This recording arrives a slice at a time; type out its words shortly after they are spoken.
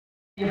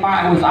You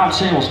buy it without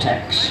sales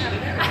tax.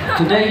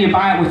 Today you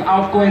buy it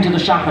without going to the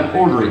shop and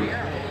ordering.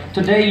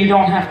 Today you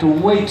don't have to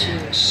wait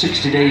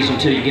 60 days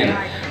until you get it.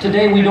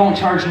 Today we don't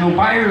charge no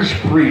buyer's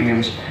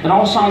premiums. It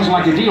all sounds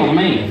like a deal to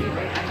me.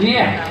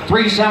 Yeah,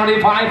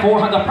 $375,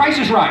 $400, the price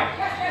is right.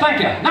 Thank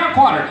you. Now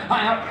quarter.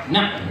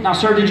 Now,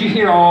 sir, did you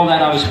hear all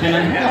that I was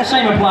spinning?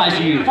 Same applies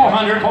to you.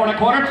 $400, $4 and a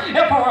quarter.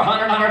 Yeah,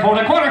 $400, $4 and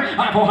a quarter.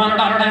 I'm $400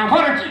 down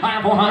quarter.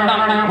 I'm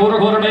 $400 down quarter,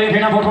 baby.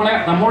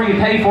 The more you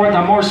pay for it,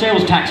 the more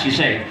sales tax you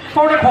save.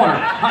 $4 and a quarter.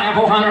 I'm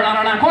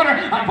 $400 down quarter.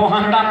 I'm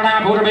 $400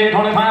 down quarter, baby.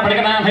 25. But it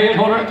down here,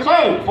 quarter.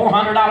 So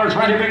 $400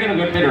 right here, big and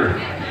a good bidder.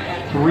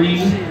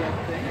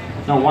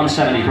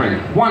 173.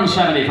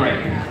 173.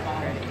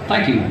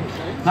 Thank you.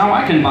 Now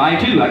I can buy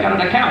too. I got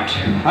an account.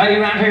 Hey,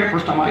 around here,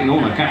 first time I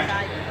own an account.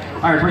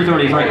 All right,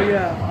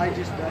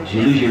 333. Did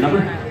you lose your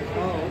number?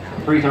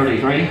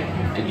 333.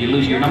 Did you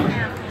lose your number?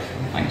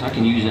 Thanks, I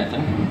can use that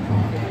thing.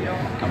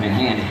 Come in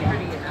handy.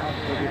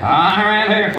 All right, here.